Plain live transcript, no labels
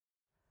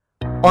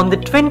On the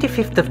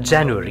 25th of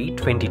January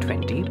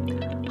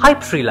 2020,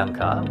 Hype Sri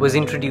Lanka was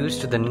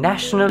introduced to the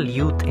National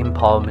Youth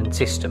Empowerment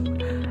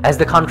System as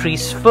the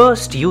country's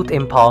first Youth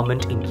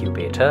Empowerment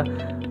Incubator,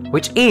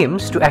 which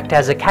aims to act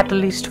as a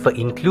catalyst for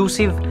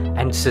inclusive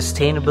and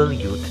sustainable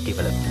youth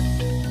development.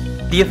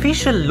 The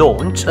official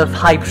launch of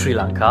Hype Sri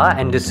Lanka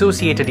and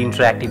associated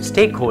interactive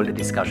stakeholder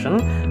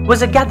discussion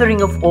was a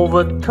gathering of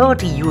over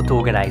 30 youth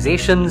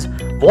organizations,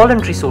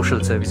 voluntary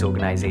social service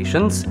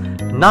organizations,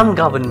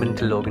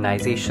 non-governmental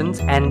organizations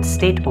and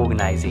state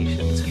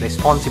organizations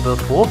responsible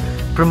for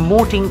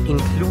promoting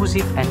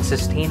inclusive and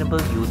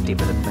sustainable youth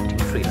development in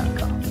Sri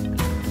Lanka.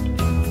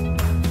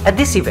 At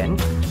this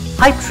event,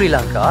 Hype Sri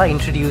Lanka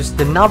introduced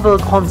the novel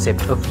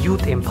concept of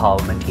Youth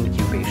Empowerment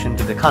Incubation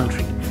to the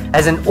country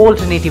as an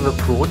alternative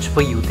approach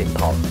for youth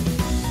empowerment.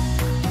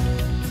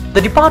 The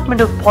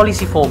Department of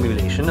Policy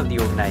Formulation of the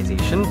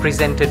organization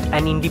presented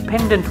an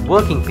independent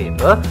working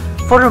paper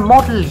for a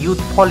model youth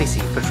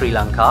policy for Sri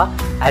Lanka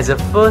as a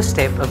first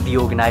step of the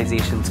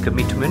organization's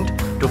commitment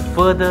to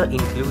further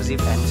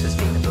inclusive and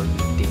sustainable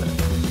youth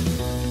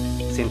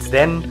development. Since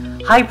then,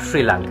 Hype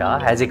Sri Lanka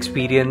has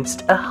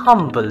experienced a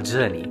humble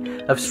journey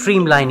of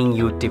streamlining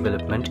youth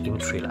development in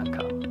Sri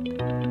Lanka.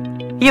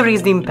 Here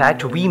is the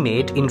impact we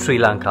made in Sri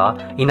Lanka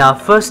in our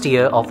first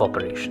year of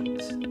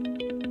operations.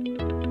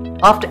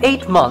 After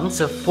 8 months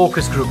of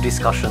focus group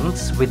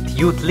discussions with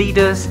youth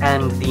leaders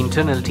and the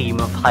internal team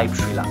of Hype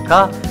Sri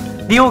Lanka,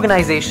 the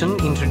organization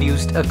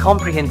introduced a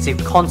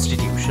comprehensive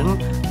constitution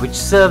which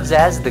serves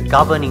as the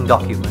governing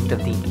document of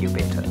the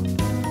incubator.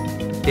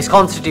 This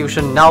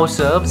constitution now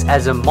serves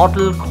as a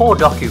model core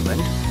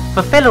document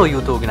for fellow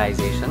youth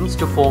organizations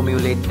to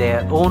formulate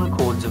their own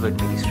codes of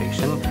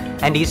administration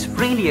and is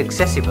freely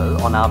accessible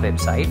on our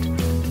website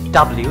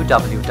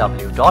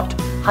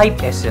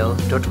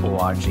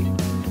www.hypesl.org.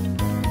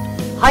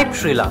 Hype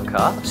Sri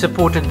Lanka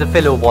supported the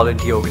fellow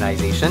volunteer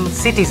organization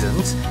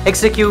Citizens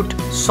execute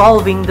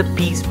Solving the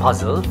Peace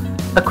Puzzle,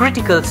 a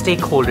critical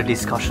stakeholder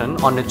discussion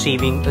on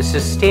achieving a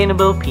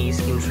sustainable peace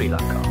in Sri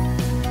Lanka.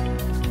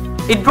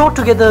 It brought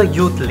together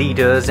youth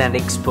leaders and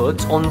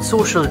experts on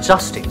social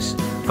justice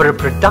for a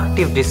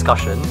productive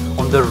discussion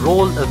on the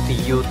role of the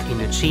youth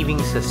in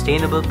achieving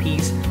sustainable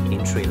peace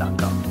in Sri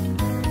Lanka.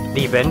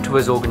 The event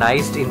was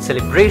organized in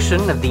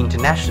celebration of the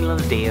International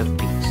Day of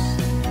Peace.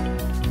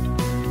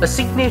 A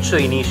signature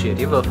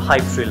initiative of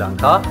Hype Sri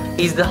Lanka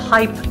is the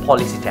Hype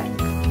Policy Tank.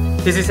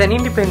 This is an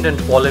independent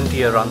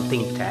volunteer-run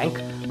think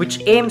tank which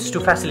aims to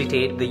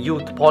facilitate the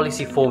youth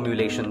policy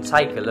formulation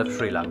cycle of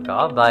Sri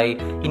Lanka by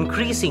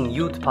increasing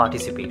youth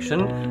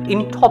participation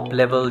in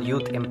top-level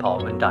youth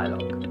empowerment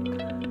dialogue.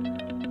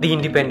 The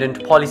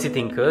independent policy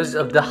thinkers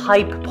of the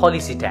Hype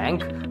Policy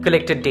Tank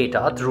collected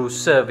data through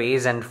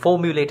surveys and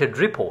formulated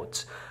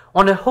reports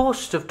on a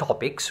host of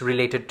topics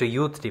related to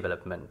youth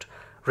development,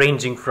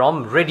 ranging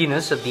from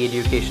readiness of the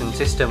education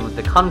system of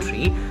the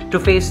country to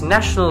face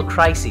national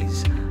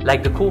crises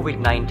like the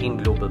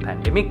COVID-19 global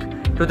pandemic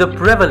to the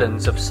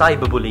prevalence of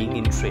cyberbullying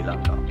in Sri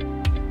Lanka.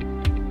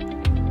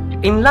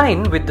 In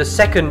line with the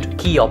second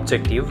key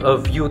objective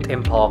of Youth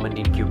Empowerment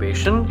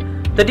Incubation,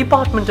 the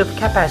Department of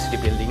Capacity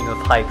Building of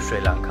Hype Sri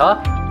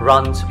Lanka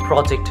runs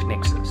Project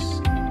Nexus.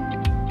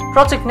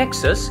 Project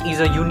Nexus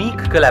is a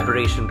unique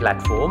collaboration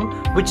platform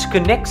which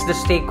connects the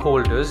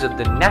stakeholders of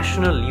the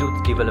National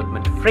Youth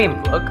Development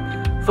Framework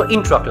for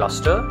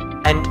intra-cluster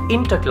and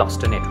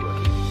inter-cluster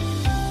networking.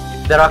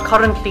 There are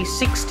currently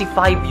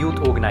 65 youth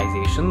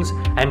organizations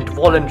and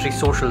voluntary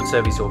social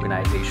service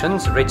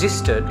organizations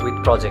registered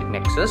with Project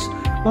Nexus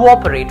who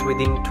operate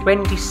within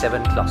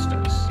 27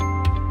 clusters.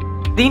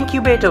 The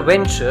incubator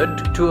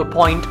ventured to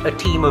appoint a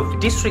team of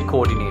district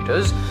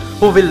coordinators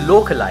who will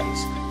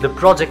localize the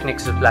Project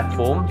Nexus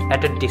platform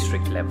at a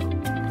district level.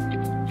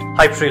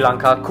 Hype Sri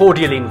Lanka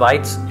cordially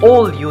invites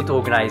all youth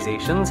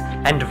organizations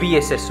and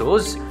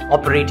VSSOs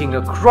operating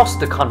across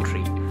the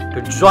country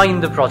to join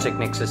the Project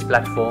Nexus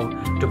platform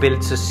to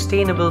build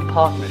sustainable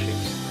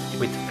partnerships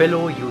with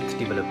fellow youth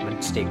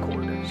development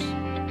stakeholders.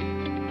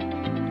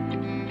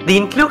 The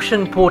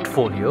inclusion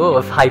portfolio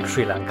of Hype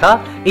Sri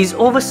Lanka is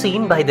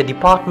overseen by the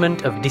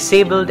Department of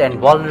Disabled and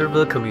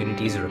Vulnerable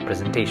Communities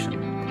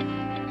Representation.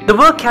 The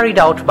work carried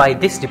out by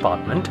this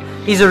department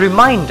is a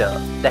reminder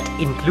that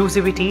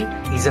inclusivity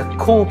is a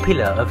core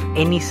pillar of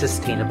any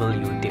sustainable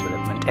youth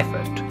development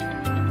effort.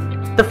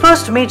 The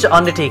first major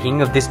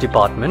undertaking of this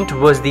department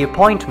was the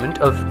appointment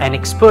of an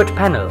expert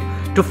panel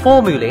to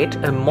formulate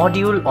a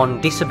module on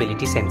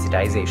disability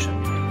sensitization,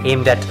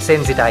 aimed at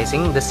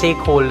sensitizing the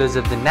stakeholders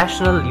of the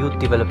National Youth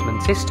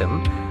Development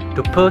System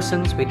to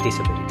persons with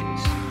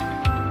disabilities.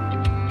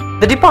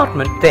 The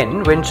department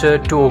then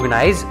ventured to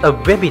organize a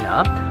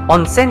webinar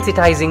on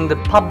sensitizing the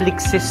public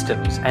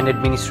systems and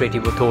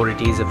administrative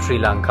authorities of Sri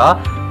Lanka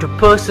to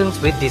persons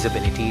with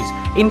disabilities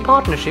in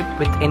partnership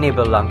with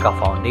Enable Lanka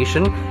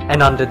Foundation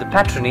and under the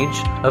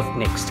patronage of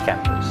Next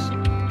Campus.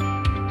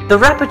 The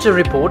rapporteur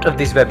report of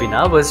this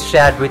webinar was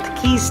shared with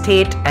key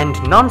state and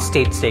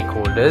non-state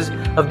stakeholders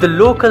of the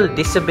local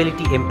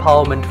disability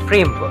empowerment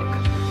framework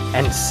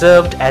and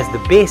served as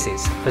the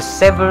basis for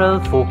several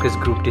focus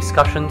group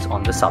discussions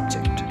on the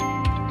subject.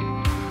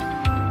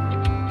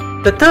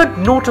 The third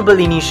notable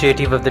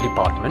initiative of the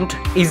department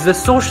is the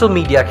social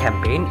media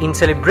campaign in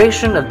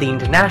celebration of the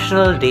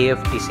International Day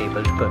of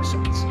Disabled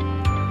Persons.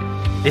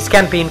 This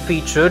campaign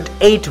featured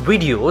 8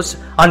 videos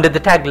under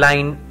the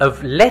tagline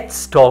of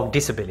 "Let's Talk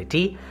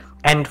Disability"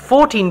 and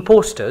 14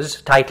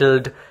 posters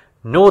titled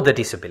 "Know the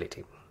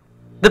Disability."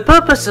 The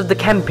purpose of the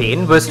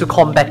campaign was to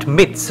combat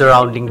myths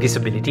surrounding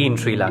disability in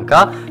Sri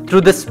Lanka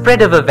through the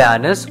spread of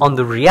awareness on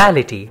the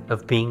reality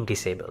of being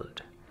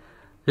disabled.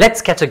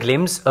 Let's catch a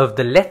glimpse of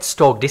the Let's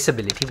Talk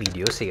Disability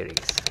video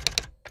series.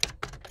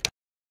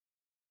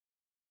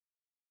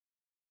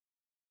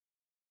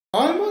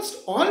 Almost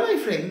all my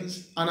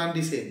friends are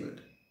non-disabled.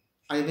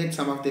 I met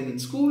some of them in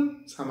school,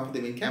 some of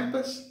them in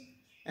campus,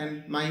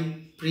 and my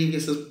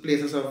previous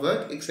places of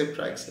work,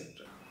 etc., etc.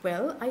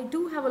 Well, I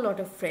do have a lot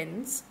of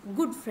friends,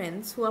 good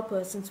friends who are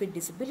persons with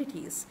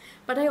disabilities,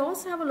 but I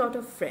also have a lot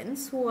of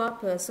friends who are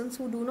persons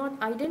who do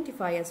not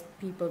identify as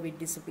people with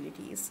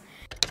disabilities.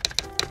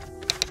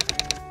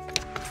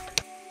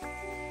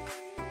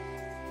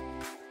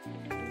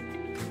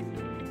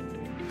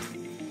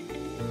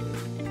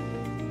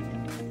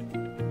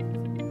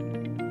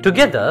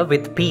 Together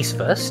with Peace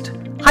First,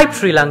 Hype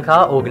Sri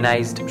Lanka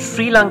organized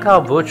Sri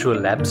Lanka Virtual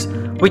Labs,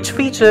 which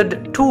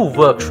featured 2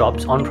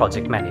 workshops on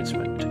project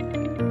management.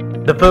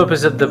 The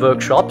purpose of the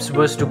workshops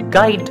was to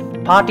guide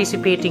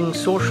participating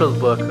social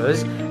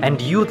workers and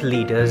youth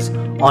leaders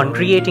on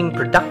creating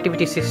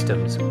productivity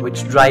systems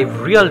which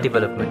drive real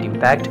development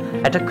impact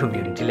at a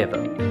community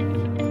level.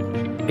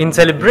 In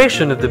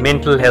celebration of the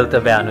Mental Health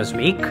Awareness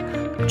Week,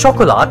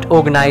 Chocolate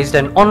organized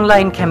an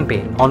online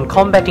campaign on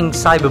combating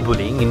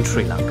cyberbullying in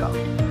Sri Lanka.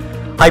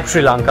 Hype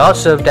Sri Lanka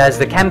served as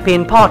the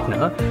campaign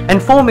partner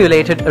and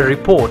formulated a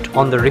report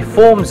on the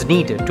reforms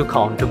needed to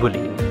counter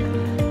bullying.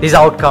 This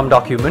outcome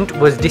document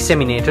was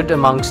disseminated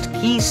amongst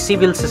key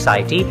civil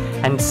society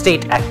and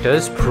state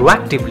actors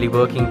proactively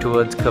working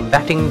towards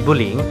combating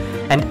bullying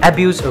and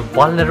abuse of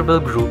vulnerable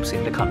groups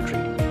in the country.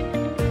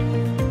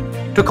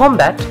 To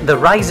combat the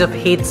rise of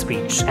hate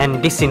speech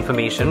and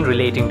disinformation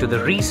relating to the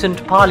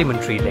recent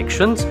parliamentary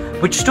elections,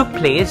 which took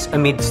place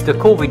amidst the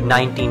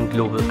COVID-19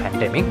 global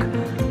pandemic,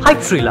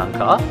 Hype Sri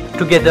Lanka,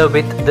 together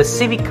with the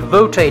Civic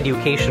Voter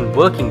Education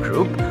Working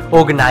Group,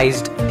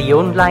 organized the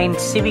online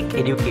Civic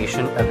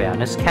Education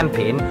Awareness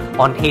Campaign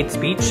on hate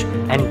speech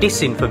and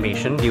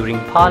disinformation during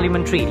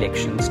parliamentary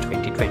elections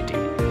 2020.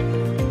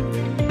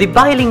 The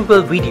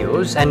bilingual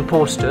videos and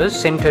posters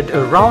centered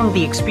around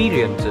the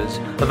experiences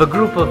of a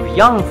group of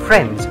young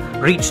friends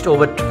reached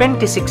over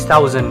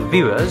 26,000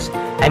 viewers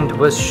and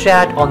was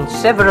shared on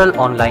several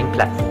online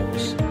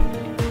platforms.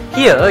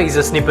 Here is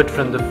a snippet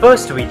from the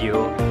first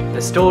video,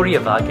 The Story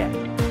of Our Gang.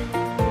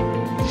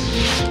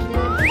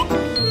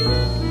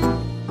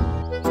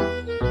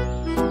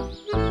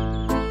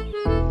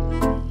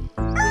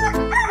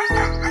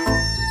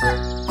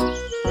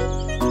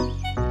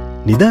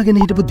 නිදාගෙන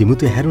හිටපු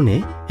දිමුතු හැරුණේ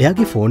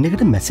එයාගේ phone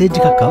එකට message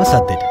එකක් ආව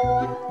සද්දෙට.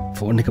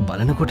 Phone එක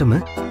බලනකොටම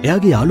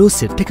එයාගේ යාළුවෝ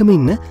set එකම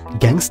ඉන්න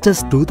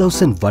Gangsters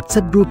 2000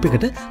 WhatsApp group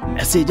එකට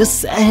මැසේජස්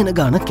සෑහෙන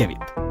ගාණක්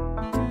ඇවිත්.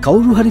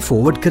 කවුරු හරි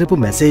ෆෝවර්ඩ් කරපු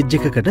මැසේජ්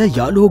එකකට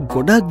යාළුවෝ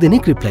ගොඩක්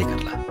දෙනෙක් රිප්ලයි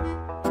කරලා.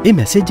 ඒ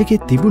මැසේජ් එකේ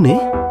තිබුණේ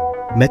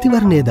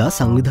මැතිවරණයේදා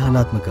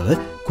සංවිධානාත්මකව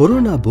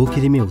කොරෝනා බෝ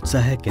කිරීමේ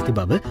උත්සාහයක් ඇති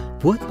බව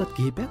පුවත්පත්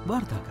කිහිපයක්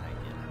වාර්තා කරයි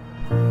කියලා.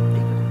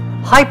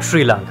 Hype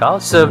Sri Lanka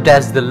served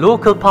as the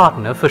local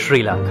partner for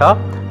Sri Lanka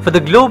for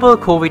the global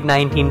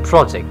COVID-19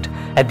 project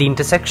at the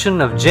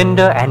intersection of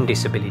gender and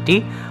disability,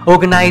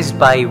 organized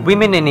by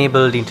Women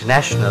Enabled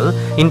International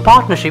in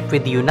partnership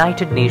with the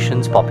United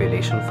Nations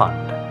Population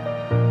Fund.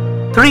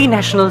 3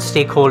 national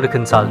stakeholder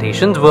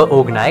consultations were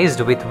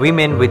organized with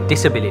women with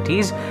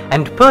disabilities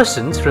and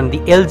persons from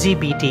the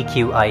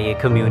LGBTQIA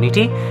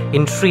community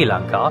in Sri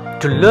Lanka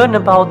to learn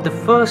about the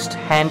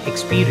first-hand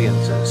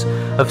experiences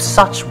of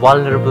such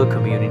vulnerable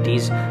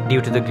communities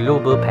due to the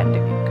global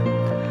pandemic.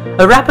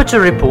 A rapporteur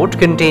report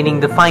containing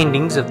the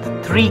findings of the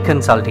 3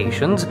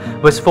 consultations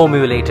was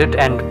formulated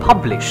and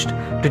published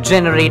to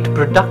generate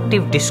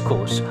productive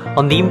discourse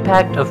on the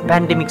impact of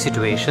pandemic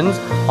situations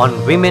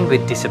on women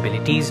with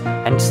disabilities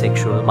and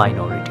sexual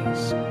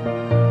minorities.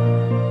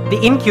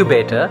 The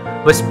incubator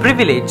was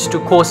privileged to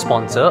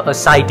co-sponsor a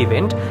side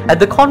event at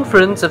the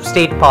Conference of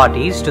State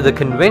Parties to the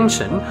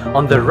Convention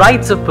on the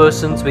Rights of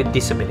Persons with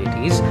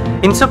Disabilities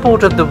in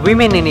support of the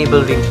Women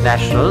Enabled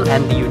International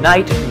and the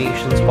United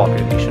Nations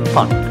Population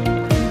Fund.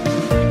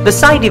 The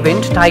side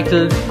event,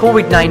 titled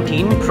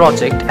COVID-19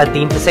 Project at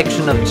the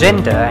Intersection of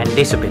Gender and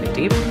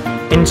Disability,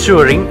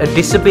 Ensuring a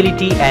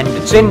Disability and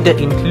Gender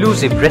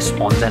Inclusive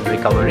Response and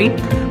Recovery,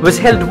 was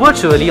held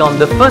virtually on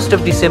the 1st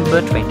of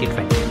December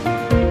 2020.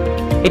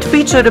 It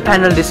featured a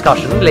panel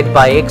discussion led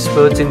by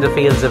experts in the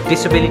fields of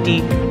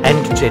disability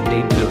and gender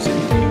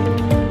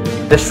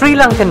inclusivity. The Sri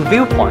Lankan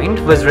viewpoint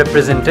was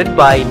represented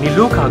by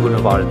Niluka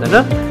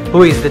Gunawardana,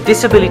 who is the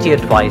Disability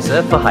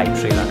Advisor for Hype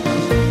Sri Lanka.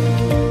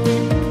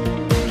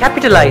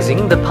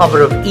 Capitalizing the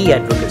power of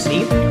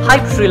e-advocacy,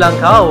 Hype Sri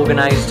Lanka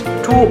organized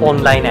 2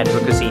 online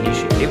advocacy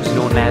initiatives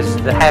known as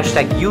the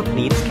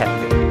 #YouthNeeds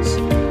campaigns.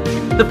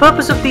 The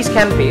purpose of these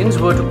campaigns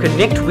were to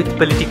connect with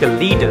political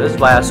leaders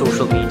via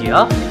social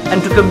media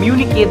and to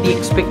communicate the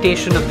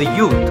expectation of the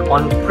youth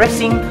on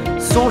pressing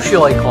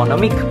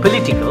socio-economic,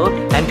 political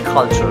and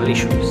cultural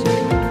issues.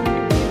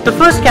 The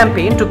first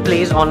campaign took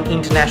place on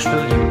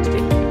International Youth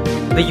Day.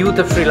 The youth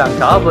of Sri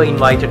Lanka were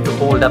invited to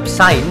hold up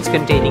signs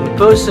containing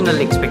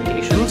personal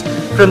expectations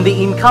from the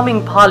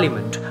incoming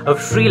Parliament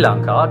of Sri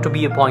Lanka to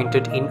be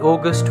appointed in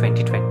August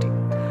 2020.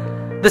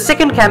 The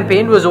second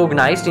campaign was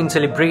organized in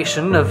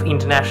celebration of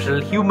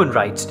International Human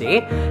Rights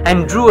Day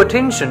and drew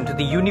attention to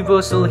the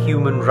universal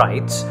human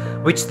rights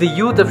which the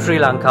youth of Sri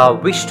Lanka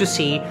wished to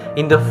see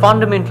in the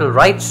Fundamental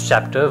Rights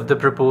chapter of the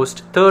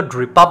proposed Third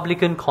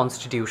Republican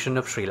Constitution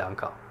of Sri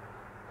Lanka.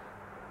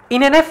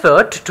 In an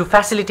effort to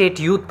facilitate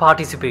youth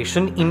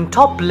participation in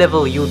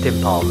top-level youth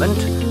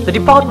empowerment, the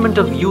Department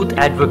of Youth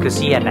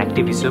Advocacy and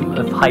Activism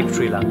of Hype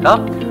Sri Lanka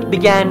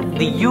began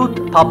the Youth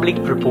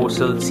Public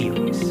Proposal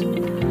series.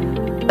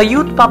 A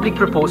youth public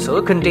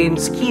proposal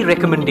contains key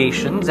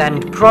recommendations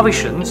and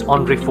provisions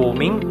on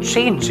reforming,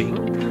 changing,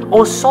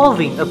 or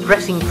solving a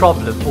pressing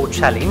problem or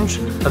challenge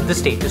of the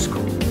status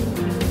quo.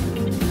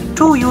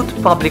 2 youth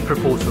public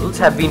proposals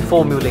have been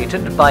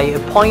formulated by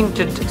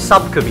appointed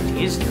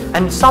subcommittees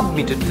and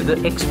submitted to the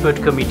expert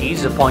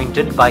committees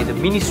appointed by the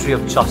Ministry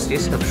of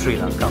Justice of Sri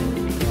Lanka.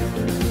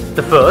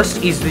 The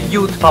first is the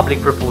Youth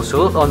Public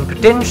Proposal on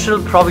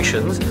potential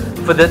provisions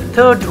for the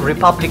Third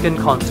Republican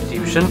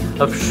Constitution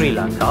of Sri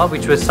Lanka,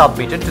 which was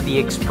submitted to the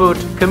Expert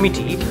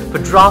Committee for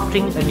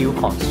drafting a new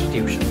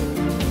constitution.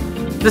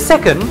 The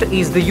second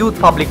is the Youth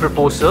Public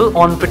Proposal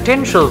on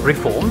potential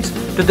reforms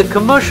to the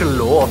Commercial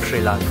Law of Sri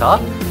Lanka,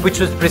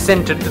 which was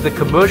presented to the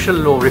Commercial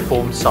Law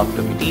Reform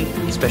Subcommittee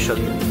Special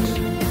Unit.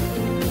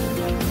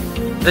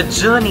 The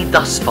journey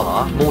thus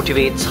far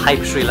motivates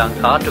Hype Sri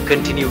Lanka to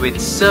continue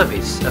its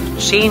service of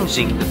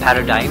changing the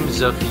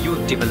paradigms of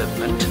youth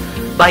development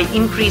by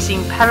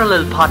increasing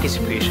parallel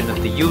participation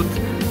of the youth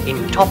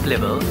in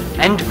top-level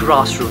and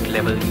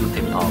grassroots-level youth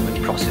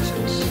empowerment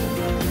processes.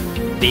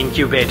 The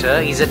incubator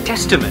is a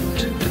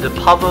testament to the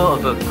power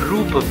of a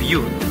group of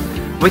youth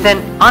with an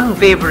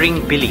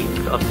unwavering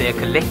belief of their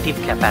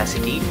collective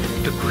capacity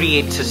to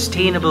create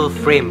sustainable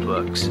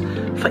frameworks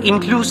for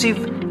inclusive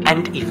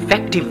and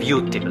effective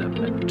youth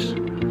development.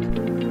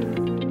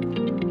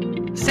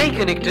 Stay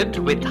connected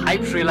with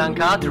Hype Sri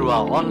Lanka through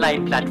our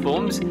online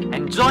platforms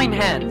and join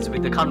hands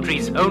with the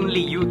country's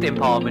only Youth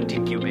Empowerment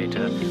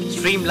Incubator,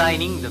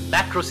 streamlining the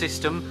macro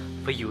system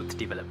for youth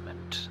development.